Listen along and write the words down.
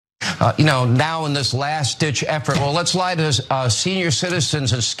now in this last-ditch effort. Well, let's lie to senior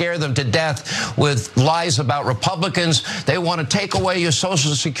citizens and scare them to death with lies about Republicans. They want to take away your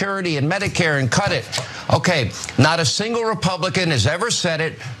Social Security and Medicare and cut it. Okay, not a single Republican has ever said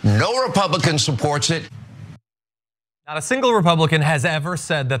it. No Republican supports it. Not a single Republican has ever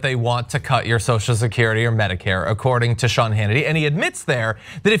said that they want to cut your Social Security or Medicare, according to Sean Hannity. And he admits there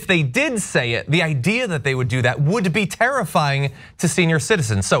that if they did say it, the idea that they would do that would be terrifying to senior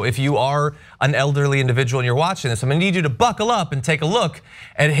citizens. So if you are an elderly individual and you're watching this, I'm gonna need you to buckle up and take a look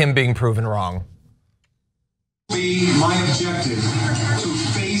at him being proven wrong. Be my objective to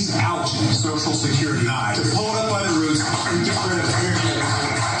phase out Social Security, to pull it up by the roots and get rid of it.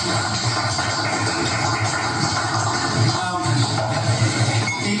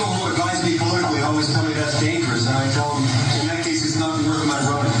 People who advise me politically always tell me that's dangerous, and I tell them, in that case, it's not worth my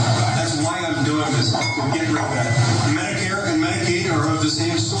running. That's why I'm doing this. We're getting rid of that. Medicare and Medicaid are of the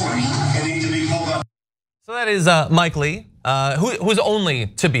same sort and need to be pulled up. So that is Mike Lee, who's only,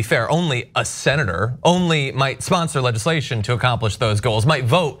 to be fair, only a senator, only might sponsor legislation to accomplish those goals, might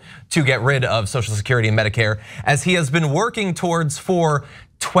vote to get rid of Social Security and Medicare, as he has been working towards for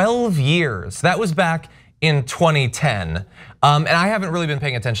 12 years. That was back in 2010. And I haven't really been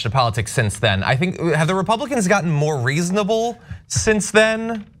paying attention to politics since then. I think, have the Republicans gotten more reasonable since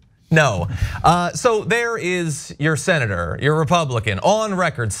then? No. So there is your senator, your Republican, on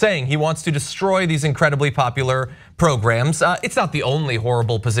record saying he wants to destroy these incredibly popular programs. It's not the only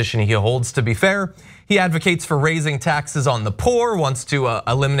horrible position he holds, to be fair. He advocates for raising taxes on the poor, wants to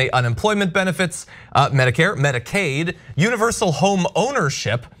eliminate unemployment benefits, Medicare, Medicaid, universal home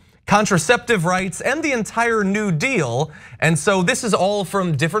ownership, contraceptive rights, and the entire New Deal. And so this is all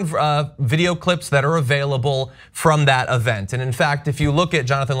from different video clips that are available from that event. And in fact, if you look at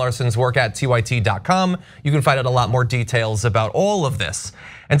Jonathan Larson's work at tyt.com, you can find out a lot more details about all of this.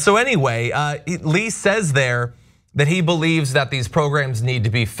 And so anyway, Lee says there that he believes that these programs need to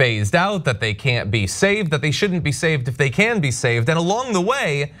be phased out, that they can't be saved, that they shouldn't be saved if they can be saved. And along the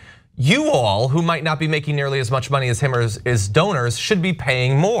way, you all, who might not be making nearly as much money as him or his donors, should be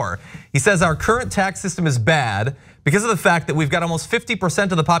paying more. He says our current tax system is bad because of the fact that we've got almost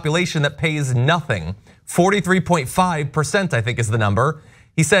 50% of the population that pays nothing. 43.5%, I think, is the number.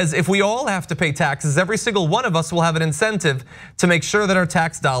 He says if we all have to pay taxes, every single one of us will have an incentive to make sure that our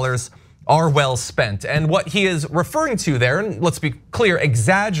tax dollars are well spent. And what he is referring to there, and let's be clear,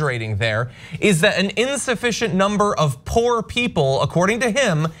 exaggerating there, is that an insufficient number of poor people, according to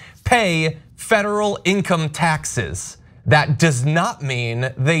him, pay federal income taxes. That does not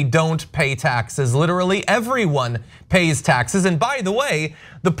mean they don't pay taxes. Literally everyone pays taxes. And by the way,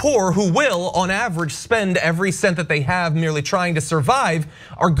 the poor, who will on average spend every cent that they have merely trying to survive,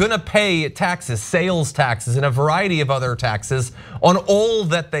 are gonna pay taxes, sales taxes, and a variety of other taxes on all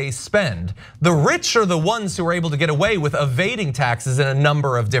that they spend. The rich are the ones who are able to get away with evading taxes in a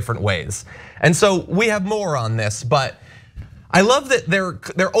number of different ways. And so we have more on this, but I love that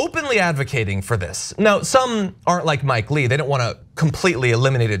they're openly advocating for this. Now, some aren't like Mike Lee. They don't want to completely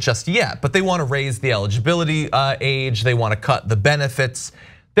eliminate it just yet, but they want to raise the eligibility age. They want to cut the benefits.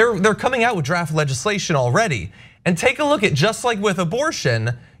 They're coming out with draft legislation already. And take a look at, just like with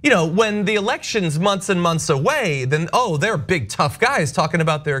abortion, when the election's months and months away, then they're big tough guys talking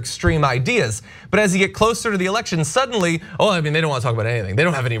about their extreme ideas. But as you get closer to the election, suddenly, they don't want to talk about anything. They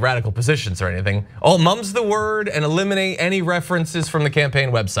don't have any radical positions or anything. Mum's the word and eliminate any references from the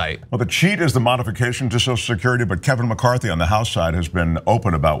campaign website. Well, the cheat is the modification to Social Security, but Kevin McCarthy on the House side has been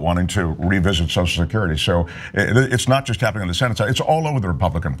open about wanting to revisit Social Security. So it's not just happening on the Senate side, it's all over the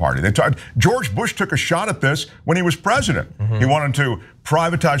Republican Party. George Bush took a shot at this when he was president. He wanted to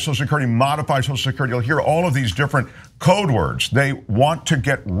privatize Social Security, modify Social Security. You'll hear all of these different code words. They want to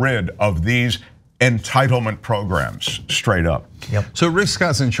get rid of these entitlement programs, straight up. Yep. So Rick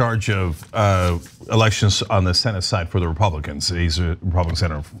Scott's in charge of elections on the Senate side for the Republicans. He's a Republican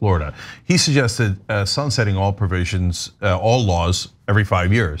senator in Florida. He suggested sunsetting all provisions, all laws every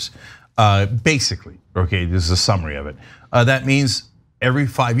 5 years. Basically, okay, this is a summary of it. That means every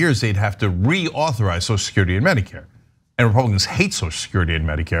 5 years they'd have to reauthorize Social Security and Medicare. And Republicans hate Social Security and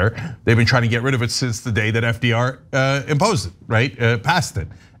Medicare. They've been trying to get rid of it since the day that FDR imposed it, right? Passed it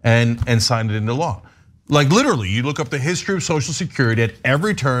and signed it into law. Like literally, you look up the history of Social Security, at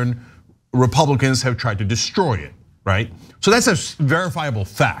every turn, Republicans have tried to destroy it, right? So that's a verifiable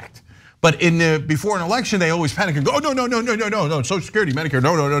fact. But before an election, they always panic and go, no, Social Security, Medicare,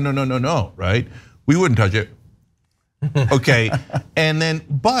 no, right? We wouldn't touch it. Okay,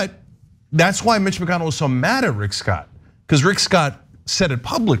 but that's why Mitch McConnell was so mad at Rick Scott, because Rick Scott said it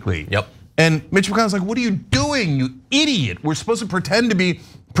publicly. Yep. And Mitch McConnell's like, what are you doing, you idiot? We're supposed to pretend to be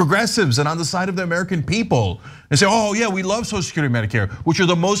progressives and on the side of the American people and say, oh yeah, we love Social Security and Medicare, which are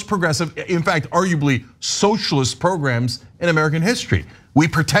the most progressive, in fact, arguably socialist programs in American history. We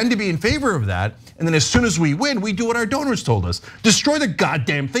pretend to be in favor of that, and then as soon as we win, we do what our donors told us. Destroy the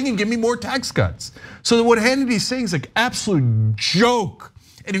goddamn thing and give me more tax cuts. So what Hannity's saying is like absolute joke.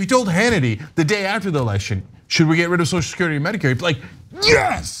 And if you told Hannity the day after the election, should we get rid of Social Security and Medicare? He'd be like,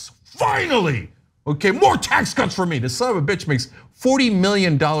 yes, finally. Okay, more tax cuts for me. The son of a bitch makes $40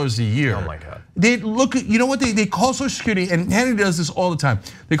 million a year. Oh my God. They look at, you know what they call Social Security, and Hannity does this all the time.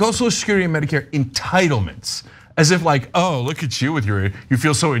 They call Social Security and Medicare entitlements. As if like, oh, look at you with you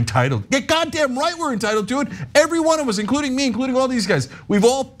feel so entitled. Yeah, goddamn right we're entitled to it. Every one of us, including me, including all these guys, we've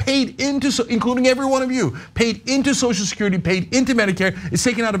all paid into, including every one of you, paid into Social Security, paid into Medicare. It's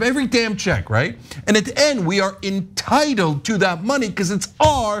taken out of every damn check, right? And at the end, we are entitled to that money because it's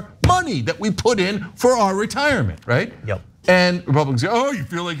our money that we put in for our retirement, right? Yep. And Republicans say, oh, you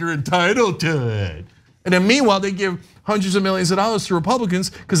feel like you're entitled to it. And then meanwhile, they give hundreds of millions of dollars to Republicans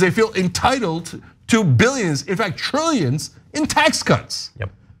because they feel entitled to billions, in fact, trillions in tax cuts.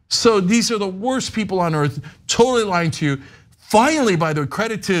 Yep. So these are the worst people on earth, totally lying to you. Finally, by the way,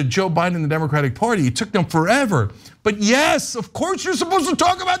 credit to Joe Biden and the Democratic Party, it took them forever. But yes, of course you're supposed to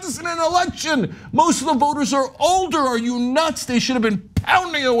talk about this in an election. Most of the voters are older, are you nuts? They should have been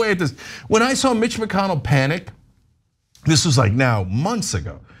pounding away at this. When I saw Mitch McConnell panic, this was like now months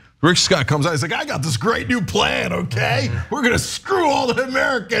ago. Rick Scott comes out, he's like, I got this great new plan, okay? We're gonna screw all the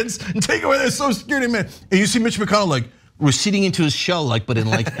Americans and take away their Social Security, man. And you see Mitch McConnell like receding into his shell, like, but in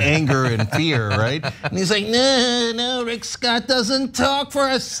like anger and fear, right? And he's like, no, Rick Scott doesn't talk for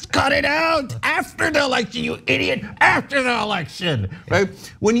us. Cut it out after the election, you idiot, after the election, right?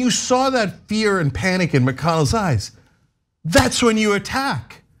 When you saw that fear and panic in McConnell's eyes, that's when you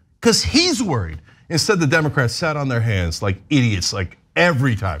attack, because he's worried. Instead, the Democrats sat on their hands like idiots, like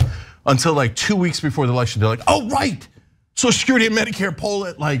every time, until like 2 weeks before the election. They're like, oh right, Social Security and Medicare poll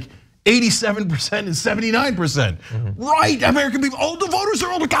at like 87% and 79%. Right, American people, oh, the voters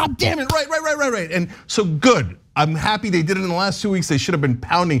are older, god damn it, right. And so good, I'm happy they did it in the last 2 weeks. They should have been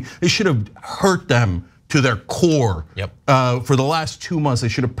pounding, they should have hurt them to their core. Yep. For the last 2 months, they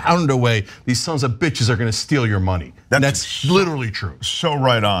should have pounded away. These sons of bitches are gonna steal your money. That's literally true. So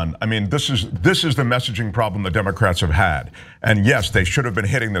right on. I mean, this is the messaging problem the Democrats have had. And yes, they should have been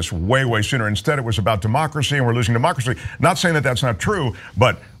hitting this way sooner. Instead, it was about democracy and we're losing democracy. Not saying that that's not true,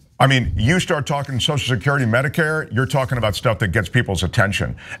 but I mean, you start talking Social Security, Medicare, you're talking about stuff that gets people's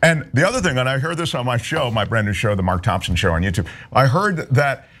attention. And the other thing, and I heard this on my show, my brand new show, the Mark Thompson Show on YouTube, I heard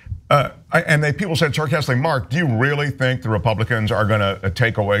that, people said sarcastically, Mark, do you really think the Republicans are gonna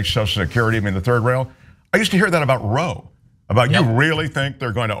take away Social Security, I mean the third rail? I used to hear that about Roe. You really think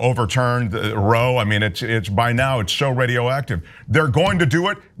they're going to overturn the Roe? I mean, it's by now it's so radioactive. They're going to do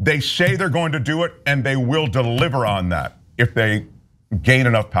it. They say they're going to do it, and they will deliver on that if they gain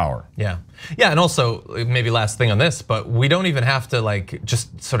enough power. Yeah, and also maybe last thing on this, but we don't even have to like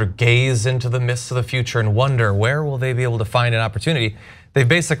just sort of gaze into the mists of the future and wonder where will they be able to find an opportunity. They've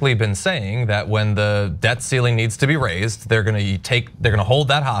basically been saying that when the debt ceiling needs to be raised, they're going to hold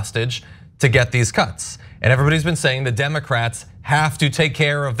that hostage to get these cuts. And everybody's been saying the Democrats have to take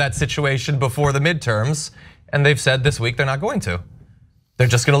care of that situation before the midterms. And they've said this week they're not going to. They're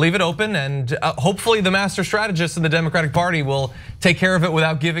just going to leave it open, and hopefully the master strategists in the Democratic Party will take care of it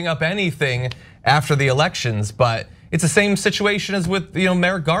without giving up anything after the elections. But it's the same situation as with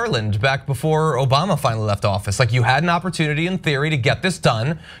Merrick Garland back before Obama finally left office. Like, you had an opportunity in theory to get this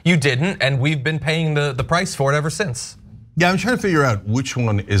done, you didn't, and we've been paying the price for it ever since. Yeah, I'm trying to figure out which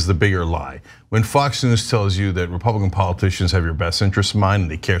one is the bigger lie. When Fox News tells you that Republican politicians have your best interests in mind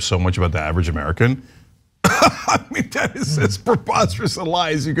and they care so much about the average American, I mean, that is as preposterous a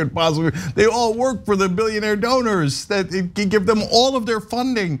lie as you could possibly. They all work for the billionaire donors that can give them all of their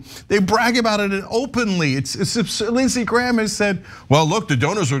funding. They brag about it openly. Lindsey Graham has said, well, look, the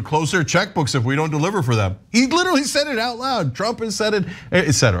donors would close their checkbooks if we don't deliver for them. He literally said it out loud. Trump has said it,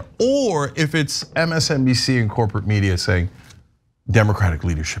 etc. Or if it's MSNBC and corporate media saying, Democratic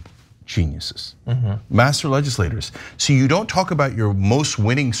leadership, geniuses, master legislators. So you don't talk about your most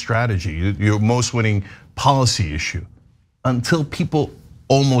winning strategy, your most winning policy issue until people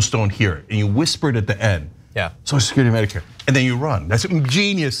almost don't hear it, and you whisper it at the end. Yeah. Social Security, Medicare, and then you run. That's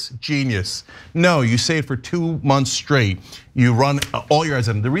genius. No, you say it for 2 months straight. You run all your ads.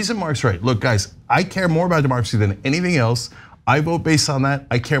 And the reason Mark's right, look, guys, I care more about democracy than anything else. I vote based on that.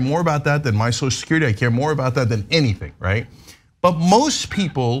 I care more about that than my Social Security. I care more about that than anything, right? But most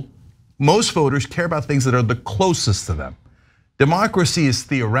people, most voters care about things that are the closest to them. Democracy is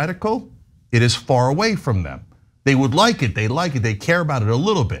theoretical. It is far away from them. They would like it, they like it, they care about it a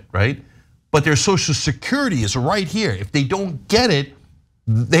little bit, right? But their Social Security is right here. If they don't get it,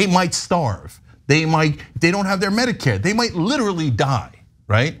 they might starve. They don't have their Medicare, they might literally die,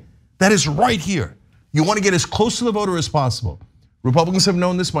 right? That is right here. You want to get as close to the voter as possible. Republicans have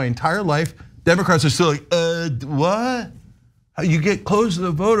known this my entire life. Democrats are still like, what? How you get close to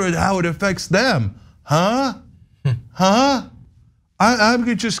the voter and how it affects them, huh?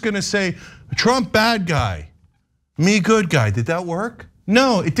 I'm just gonna say, Trump bad guy, me good guy. Did that work?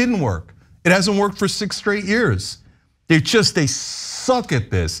 No, it didn't work. It hasn't worked for 6 straight years. They suck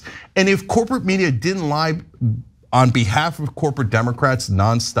at this. And if corporate media didn't lie on behalf of corporate Democrats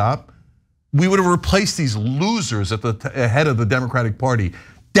nonstop, we would have replaced these losers at the head of the Democratic Party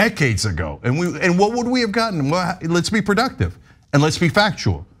decades ago. And what would we have gotten? Well, let's be productive and let's be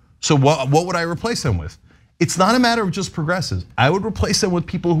factual. So what would I replace them with? It's not a matter of just progressives. I would replace them with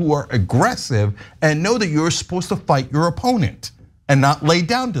people who are aggressive and know that you're supposed to fight your opponent and not lay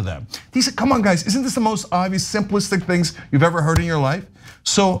down to them. Come on guys, isn't this the most obvious, simplistic things you've ever heard in your life?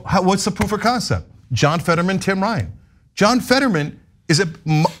 So what's the proof of concept? John Fetterman, Tim Ryan. John Fetterman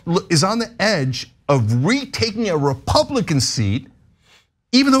is on the edge of retaking a Republican seat,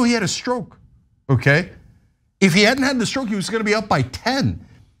 even though he had a stroke, okay? If he hadn't had the stroke, he was gonna be up by 10.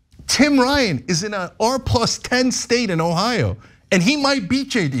 Tim Ryan is in an R+10 state in Ohio, and he might beat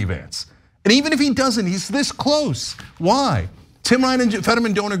JD Vance. And even if he doesn't, he's this close. Why? Tim Ryan and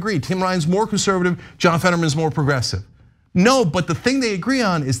Fetterman don't agree. Tim Ryan's more conservative, John Fetterman's more progressive. No, but the thing they agree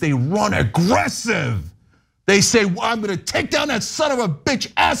on is they run aggressive. They say, well, I'm gonna take down that son of a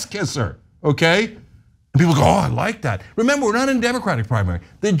bitch ass kisser, okay? And people go, oh, I like that. Remember, we're not in a Democratic primary.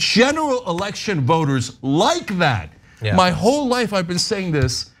 The general election voters like that. Yeah. My whole life I've been saying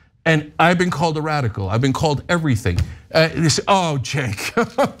this, and I've been called a radical. I've been called everything. They say, oh,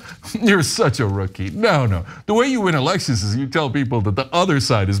 Cenk, you're such a rookie. No. The way you win elections is you tell people that the other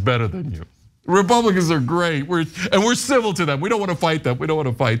side is better than you. Republicans are great, and we're civil to them. We don't want to fight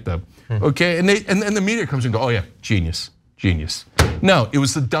them. Okay, and the media comes and go, oh yeah, genius. No, it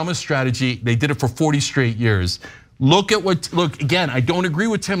was the dumbest strategy. They did it for 40 straight years. Look again, I don't agree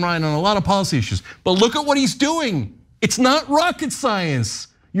with Tim Ryan on a lot of policy issues, but look at what he's doing. It's not rocket science.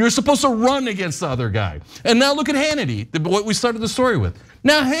 You're supposed to run against the other guy. And now look at Hannity, what we started the story with.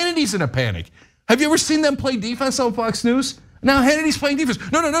 Now Hannity's in a panic. Have you ever seen them play defense on Fox News? Now Hannity's playing defense.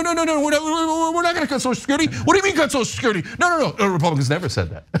 No, we're not gonna cut Social Security. What do you mean cut Social Security? No. Republicans never said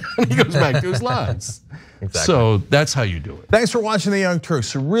that. He goes back to his lies. Exactly. So that's how you do it. Thanks for watching The Young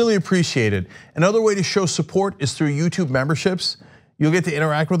Turks. We really appreciate it. Another way to show support is through YouTube memberships. You'll get to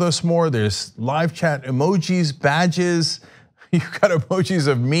interact with us more. There's live chat emojis, badges. You've got emojis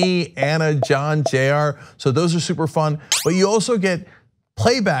of me, Anna, John, JR. So those are super fun. But you also get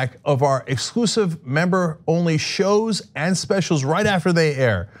playback of our exclusive member-only shows and specials right after they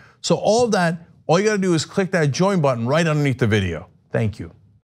air. So all of that, all you gotta do is click that join button right underneath the video. Thank you.